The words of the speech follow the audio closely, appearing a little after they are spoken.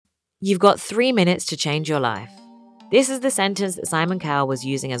"You've got 3 minutes to change your life." This is the sentence that Simon Cowell was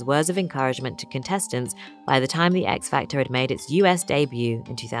using as words of encouragement to contestants by the time The X Factor had made its US debut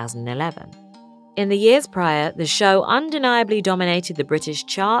in 2011. In the years prior, the show undeniably dominated the British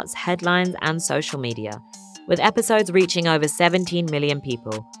charts, headlines, and social media, with episodes reaching over 17 million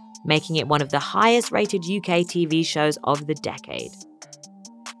people, making it one of the highest-rated UK TV shows of the decade.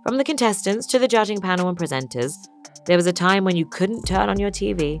 From the contestants to the judging panel and presenters, there was a time when you couldn't turn on your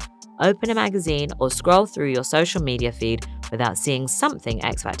TV, open a magazine, or scroll through your social media feed without seeing something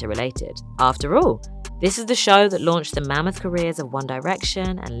X Factor related. After all, this is the show that launched the mammoth careers of One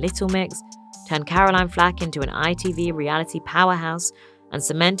Direction and Little Mix, turned Caroline Flack into an ITV reality powerhouse, and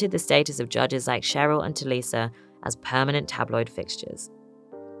cemented the status of judges like Cheryl and Talisa as permanent tabloid fixtures.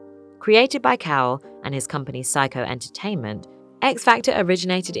 Created by Cowell and his company Psycho Entertainment, X Factor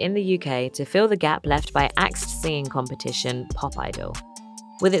originated in the UK to fill the gap left by axed singing competition Pop Idol.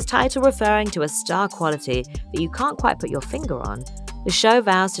 With its title referring to a star quality that you can't quite put your finger on, the show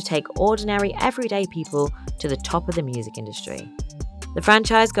vows to take ordinary, everyday people to the top of the music industry. The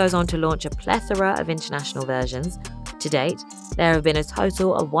franchise goes on to launch a plethora of international versions. To date, there have been a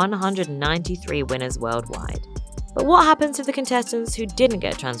total of 193 winners worldwide. But what happens to the contestants who didn't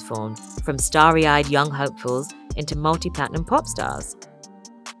get transformed from starry-eyed young hopefuls into multi-platinum pop stars?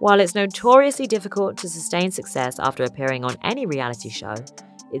 While it's notoriously difficult to sustain success after appearing on any reality show,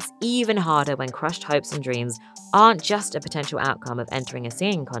 it's even harder when crushed hopes and dreams aren't just a potential outcome of entering a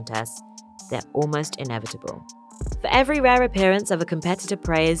singing contest, they're almost inevitable. For every rare appearance of a competitor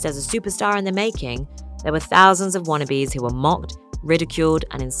praised as a superstar in the making, there were thousands of wannabes who were mocked, ridiculed,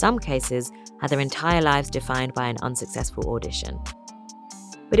 and in some cases had their entire lives defined by an unsuccessful audition.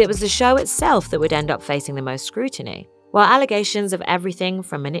 But it was the show itself that would end up facing the most scrutiny. While allegations of everything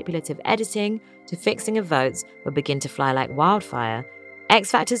from manipulative editing to fixing of votes would begin to fly like wildfire, X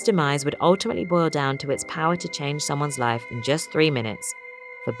Factor's demise would ultimately boil down to its power to change someone's life in just 3 minutes,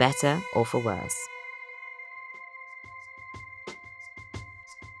 for better or for worse.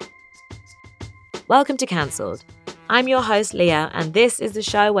 Welcome to Cancelled. I'm your host, Leah, and this is the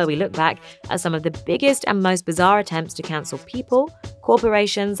show where we look back at some of the biggest and most bizarre attempts to cancel people,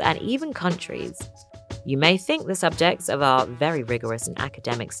 corporations, and even countries. You may think the subjects of our very rigorous and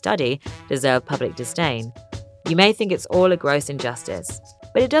academic study deserve public disdain. You may think it's all a gross injustice,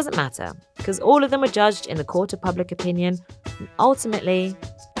 but it doesn't matter, because all of them were judged in the court of public opinion and ultimately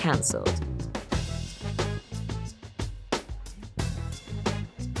cancelled.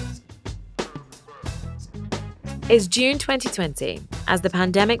 It's June 2020. As the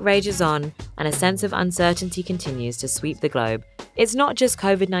pandemic rages on and a sense of uncertainty continues to sweep the globe, it's not just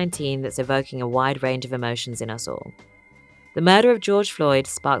COVID-19 that's evoking a wide range of emotions in us all. The murder of George Floyd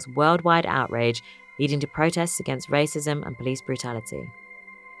sparks worldwide outrage, leading to protests against racism and police brutality.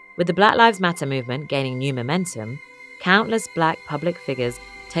 With the Black Lives Matter movement gaining new momentum, countless Black public figures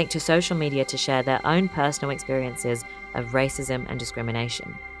take to social media to share their own personal experiences of racism and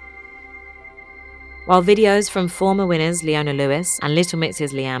discrimination. While videos from former winners Leona Lewis and Little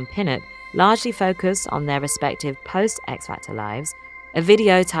Mix's Leanne Pinnock largely focus on their respective post-X Factor lives, a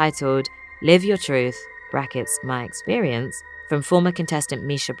video titled Live Your Truth, (My Experience), from former contestant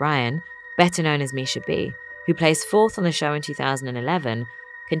Misha Bryan, better known as Misha B, who placed fourth on the show in 2011,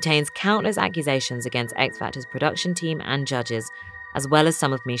 contains countless accusations against X Factor's production team and judges, as well as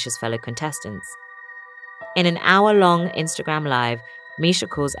some of Misha's fellow contestants. In an hour-long Instagram Live, Misha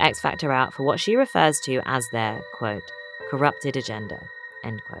calls X Factor out for what she refers to as their, quote, corrupted agenda,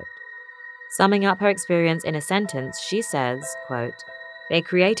 end quote. Summing up her experience in a sentence, she says, quote, they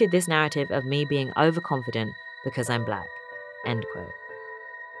created this narrative of me being overconfident because I'm Black, end quote.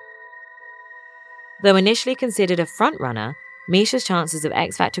 Though initially considered a frontrunner, Misha's chances of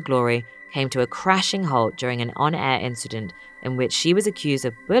X Factor glory came to a crashing halt during an on-air incident in which she was accused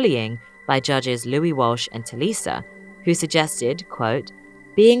of bullying by judges Louis Walsh and Talisa, who suggested, quote,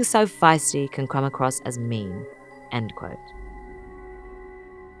 being so feisty can come across as mean, end quote.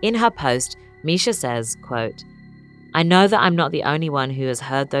 In her post, Misha says, quote, I know that I'm not the only one who has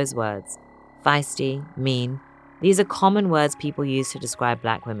heard those words. Feisty, mean, these are common words people use to describe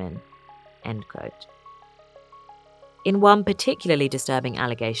Black women, end quote. In one particularly disturbing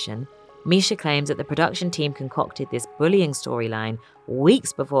allegation, Misha claims that the production team concocted this bullying storyline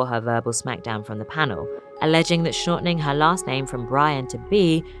weeks before her verbal smackdown from the panel, alleging that shortening her last name from Bryan to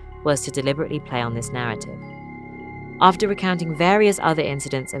B was to deliberately play on this narrative. After recounting various other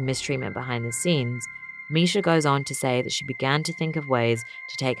incidents of mistreatment behind the scenes, Misha goes on to say that she began to think of ways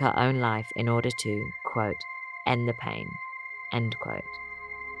to take her own life in order to, quote, end the pain, end quote.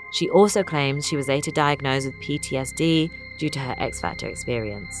 She also claims she was later diagnosed with PTSD due to her X Factor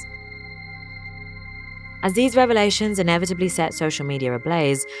experience. As these revelations inevitably set social media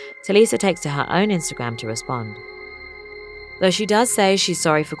ablaze, Tulisa takes to her own Instagram to respond. Though she does say she's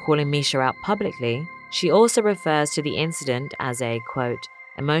sorry for calling Misha out publicly, she also refers to the incident as a, quote,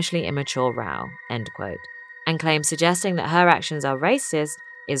 emotionally immature row, end quote, and claims suggesting that her actions are racist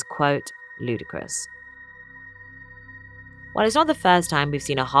is, quote, ludicrous. While it's not the first time we've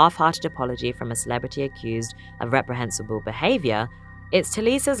seen a half-hearted apology from a celebrity accused of reprehensible behavior, it's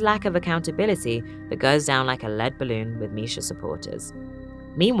Tulisa's lack of accountability that goes down like a lead balloon with Misha supporters.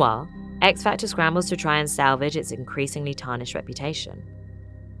 Meanwhile, X Factor scrambles to try and salvage its increasingly tarnished reputation.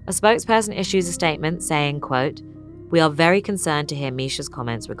 A spokesperson issues a statement saying, quote, "We are very concerned to hear Misha's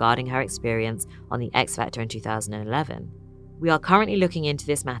comments regarding her experience on the X Factor in 2011. We are currently looking into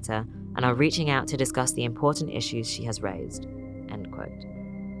this matter and are reaching out to discuss the important issues she has raised," end quote.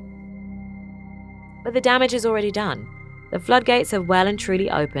 But the damage is already done. The floodgates have well and truly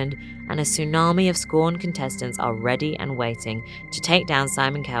opened, and a tsunami of scorned contestants are ready and waiting to take down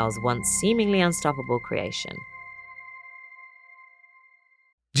Simon Cowell's once seemingly unstoppable creation.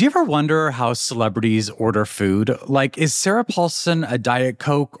 Do you ever wonder how celebrities order food? Like, is Sarah Paulson a Diet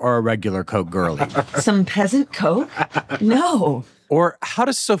Coke or a regular Coke girlie? Some peasant Coke? No. Or how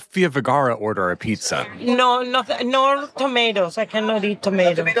does Sofia Vergara order a pizza? No, nothing. No tomatoes. I cannot eat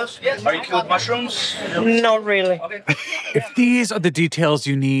tomatoes. Tomatoes? Yes. Are you cool with mushrooms? Not really. Okay. If these are the details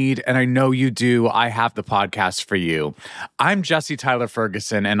you need, and I know you do, I have the podcast for you. I'm Jesse Tyler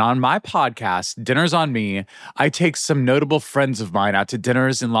Ferguson, and on my podcast, Dinners on Me, I take some notable friends of mine out to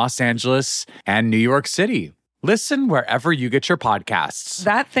dinners in Los Angeles and New York City. Listen wherever you get your podcasts.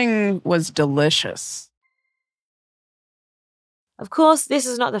 That thing was delicious. Of course, this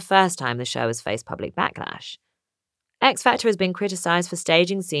is not the first time the show has faced public backlash. X Factor has been criticised for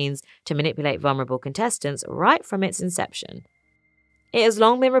staging scenes to manipulate vulnerable contestants right from its inception. It has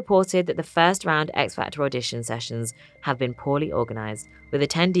long been reported that the first round X Factor audition sessions have been poorly organised, with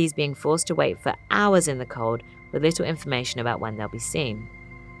attendees being forced to wait for hours in the cold with little information about when they'll be seen.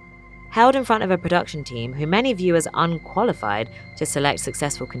 Held in front of a production team who many view as unqualified to select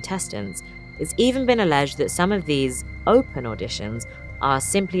successful contestants, it's even been alleged that some of these open auditions are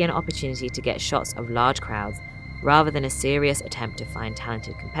simply an opportunity to get shots of large crowds rather than a serious attempt to find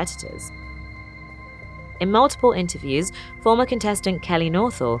talented competitors. In multiple interviews, former contestant Kelly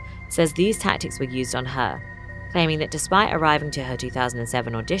Northall says these tactics were used on her, claiming that despite arriving to her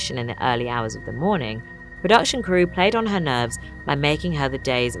 2007 audition in the early hours of the morning, production crew played on her nerves by making her the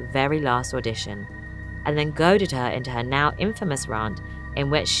day's very last audition, and then goaded her into her now infamous rant in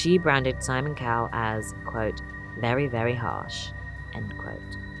which she branded Simon Cowell as, quote, very, very harsh, end quote.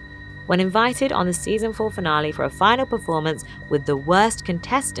 When invited on the season 4 finale for a final performance with the worst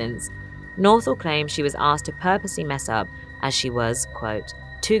contestants, Northall claimed she was asked to purposely mess up as she was, quote,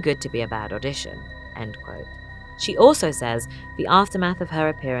 too good to be a bad audition, end quote. She also says the aftermath of her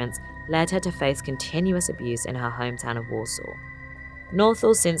appearance led her to face continuous abuse in her hometown of Warsaw.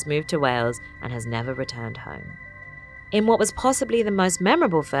 Northall since moved to Wales and has never returned home. In what was possibly the most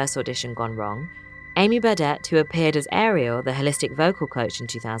memorable first audition gone wrong, Amy Burdett, who appeared as Ariel, the holistic vocal coach in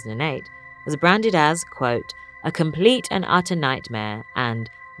 2008, was branded as, quote, a complete and utter nightmare and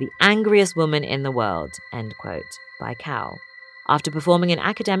the angriest woman in the world, end quote, by Cowell, after performing in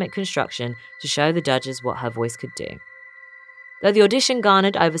academic construction to show the judges what her voice could do. Though the audition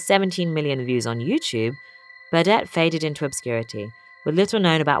garnered over 17 million views on YouTube, Burdett faded into obscurity, with little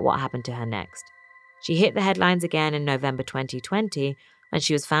known about what happened to her next. She hit the headlines again in November 2020 when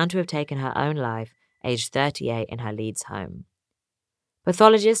she was found to have taken her own life, aged 38, in her Leeds home.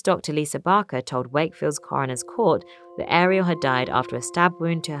 Pathologist Dr. Lisa Barker told Wakefield's coroner's court that Ariel had died after a stab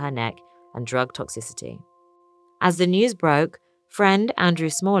wound to her neck and drug toxicity. As the news broke, friend Andrew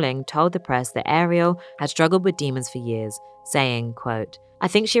Smalling told the press that Ariel had struggled with demons for years, saying, quote, I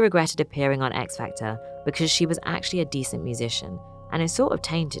think she regretted appearing on X Factor because she was actually a decent musician, and it sort of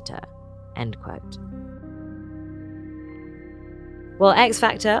tainted her, end quote. While X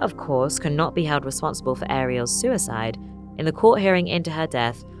Factor, of course, cannot be held responsible for Ariel's suicide, in the court hearing into her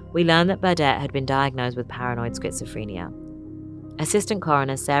death, we learned that Burdett had been diagnosed with paranoid schizophrenia. Assistant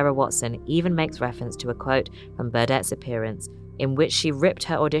coroner Sarah Watson even makes reference to a quote from Burdett's appearance in which she ripped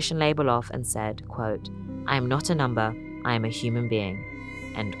her audition label off and said, quote, I am not a number, I am a human being,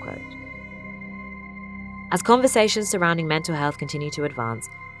 end quote. As conversations surrounding mental health continue to advance,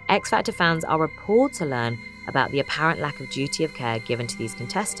 X Factor fans are appalled to learn about the apparent lack of duty of care given to these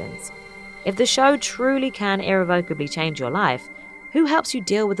contestants. If the show truly can irrevocably change your life, who helps you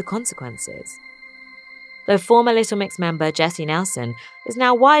deal with the consequences? Though former Little Mix member Jessie Nelson is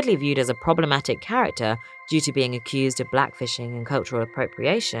now widely viewed as a problematic character due to being accused of blackfishing and cultural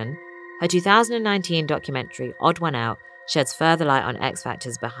appropriation, Her 2019 documentary, Odd One Out, sheds further light on X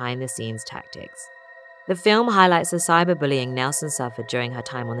Factor's behind-the-scenes tactics. The film highlights the cyberbullying Nelson suffered during her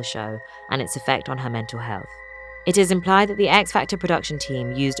time on the show and its effect on her mental health. It is implied that the X Factor production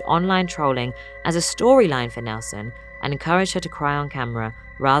team used online trolling as a storyline for Nelson and encouraged her to cry on camera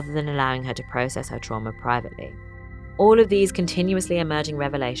rather than allowing her to process her trauma privately. All of these continuously emerging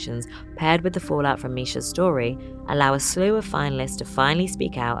revelations, paired with the fallout from Misha's story, allow a slew of finalists to finally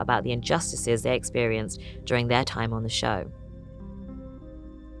speak out about the injustices they experienced during their time on the show.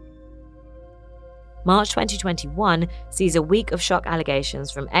 March 2021 sees a week of shock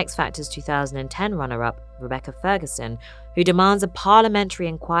allegations from X Factor's 2010 runner-up, Rebecca Ferguson, who demands a parliamentary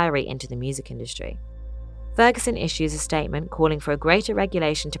inquiry into the music industry. Ferguson issues a statement calling for a greater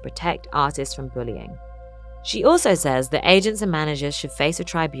regulation to protect artists from bullying. She also says that agents and managers should face a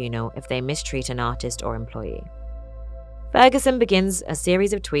tribunal if they mistreat an artist or employee. Ferguson begins a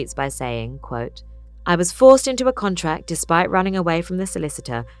series of tweets by saying, quote, "I was forced into a contract despite running away from the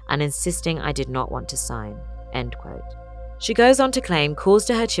solicitor and insisting I did not want to sign." End quote. She goes on to claim calls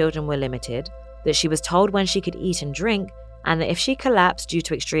to her children were limited, that she was told when she could eat and drink, and that if she collapsed due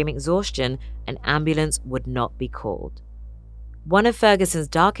to extreme exhaustion, an ambulance would not be called. One of Ferguson's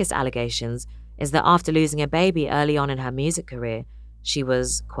darkest allegations is that after losing a baby early on in her music career, she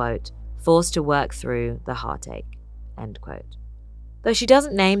was, quote, "forced to work through the heartache," end quote. Though she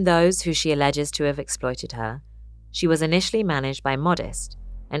doesn't name those who she alleges to have exploited her, she was initially managed by Modest,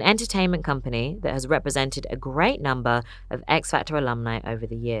 an entertainment company that has represented a great number of X Factor alumni over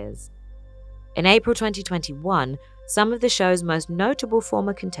the years. In April 2021, some of the show's most notable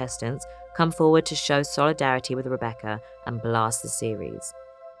former contestants come forward to show solidarity with Rebecca and blast the series.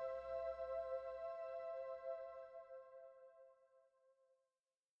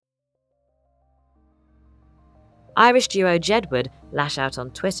 Irish duo Jedward lash out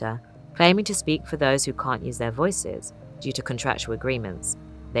on Twitter, claiming to speak for those who can't use their voices due to contractual agreements.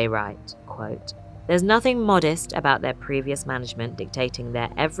 They write, quote, "There's nothing modest about their previous management dictating their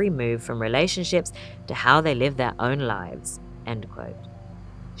every move from relationships to how they live their own lives," end quote.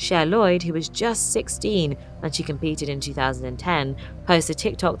 Cher Lloyd, who was just 16 when she competed in 2010, posts a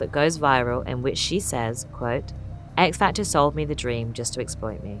TikTok that goes viral in which she says, quote, "X Factor sold me the dream just to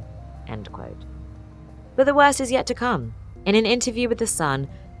exploit me," end quote. But the worst is yet to come. In an interview with The Sun,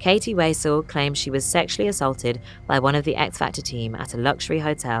 Katie Waisel claims she was sexually assaulted by one of the X Factor team at a luxury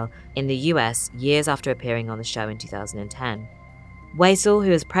hotel in the US years after appearing on the show in 2010. Waisel,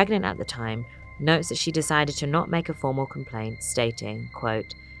 who was pregnant at the time, notes that she decided to not make a formal complaint, stating,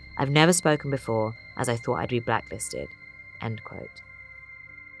 quote, "I've never spoken before as I thought I'd be blacklisted," end quote.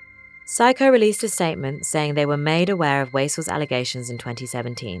 Psycho released a statement saying they were made aware of Waisel's allegations in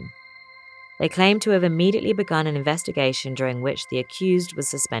 2017. They claim to have immediately begun an investigation during which the accused was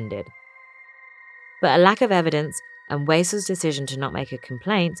suspended. But a lack of evidence and Waisel's decision to not make a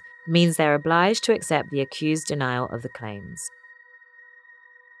complaint means they're obliged to accept the accused's denial of the claims.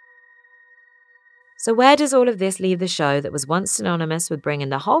 So where does all of this leave the show that was once synonymous with bringing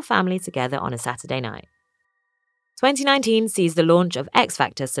the whole family together on a Saturday night? 2019 sees the launch of X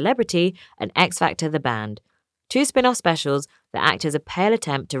Factor Celebrity and X Factor The Band, two spin-off specials that act as a pale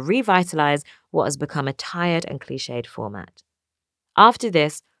attempt to revitalize what has become a tired and cliched format. After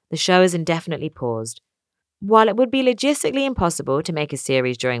this, the show is indefinitely paused. While it would be logistically impossible to make a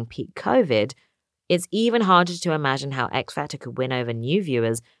series during peak COVID, it's even harder to imagine how X Factor could win over new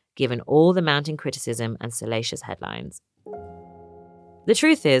viewers given all the mounting criticism and salacious headlines. The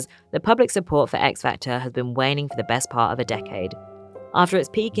truth is, the public support for X Factor has been waning for the best part of a decade. After its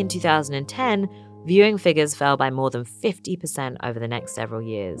peak in 2010, viewing figures fell by more than 50% over the next several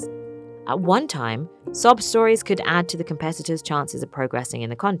years. At one time, sob stories could add to the competitors' chances of progressing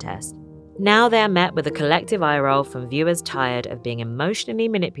in the contest. Now they are met with a collective eye roll from viewers tired of being emotionally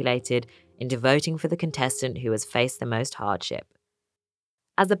manipulated into voting for the contestant who has faced the most hardship.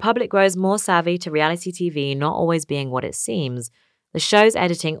 As the public grows more savvy to reality TV not always being what it seems, the show's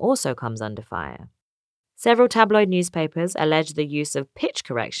editing also comes under fire. Several tabloid newspapers allege the use of pitch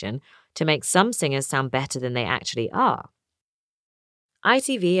correction to make some singers sound better than they actually are.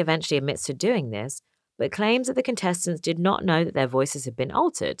 ITV eventually admits to doing this, but claims that the contestants did not know that their voices had been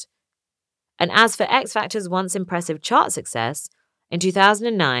altered. And as for X Factor's once impressive chart success, in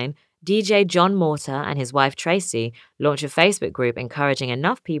 2009, DJ John Mortar and his wife Tracy launched a Facebook group encouraging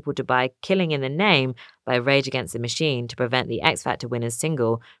enough people to buy Killing in the Name by Rage Against the Machine to prevent the X Factor winner's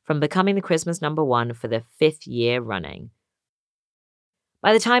single from becoming the Christmas #1 for the 5th year running.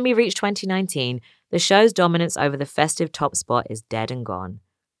 By the time we reach 2019, the show's dominance over the festive top spot is dead and gone.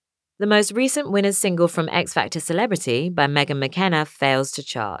 The most recent winner's single from X Factor Celebrity by Megan McKenna fails to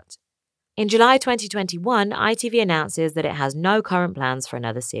chart. In July 2021, ITV announces that it has no current plans for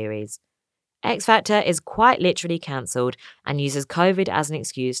another series. X Factor is quite literally cancelled and uses COVID as an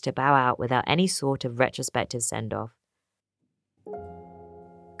excuse to bow out without any sort of retrospective send-off.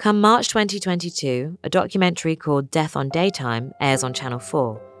 Come March 2022, a documentary called Death on Daytime airs on Channel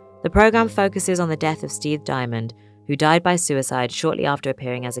 4. The programme focuses on the death of Steve Diamond, who died by suicide shortly after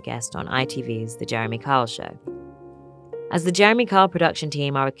appearing as a guest on ITV's The Jeremy Kyle Show. As the Jeremy Kyle production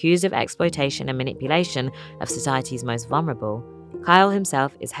team are accused of exploitation and manipulation of society's most vulnerable, Kyle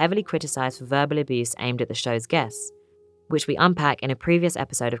himself is heavily criticised for verbal abuse aimed at the show's guests, which we unpack in a previous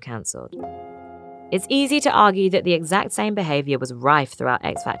episode of Cancelled. It's easy to argue that the exact same behaviour was rife throughout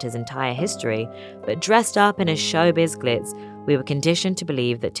X Factor's entire history, but dressed up in a showbiz glitz, we were conditioned to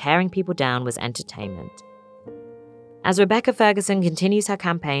believe that tearing people down was entertainment. As Rebecca Ferguson continues her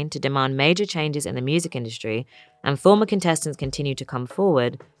campaign to demand major changes in the music industry and former contestants continue to come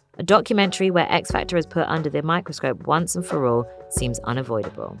forward, a documentary where X Factor is put under the microscope once and for all seems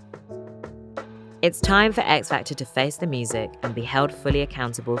unavoidable. It's time for X Factor to face the music and be held fully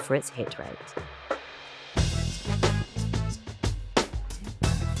accountable for its hit rate.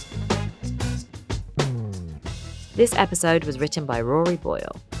 This episode was written by Rory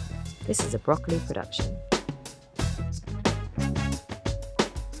Boyle. This is a Broccoli production.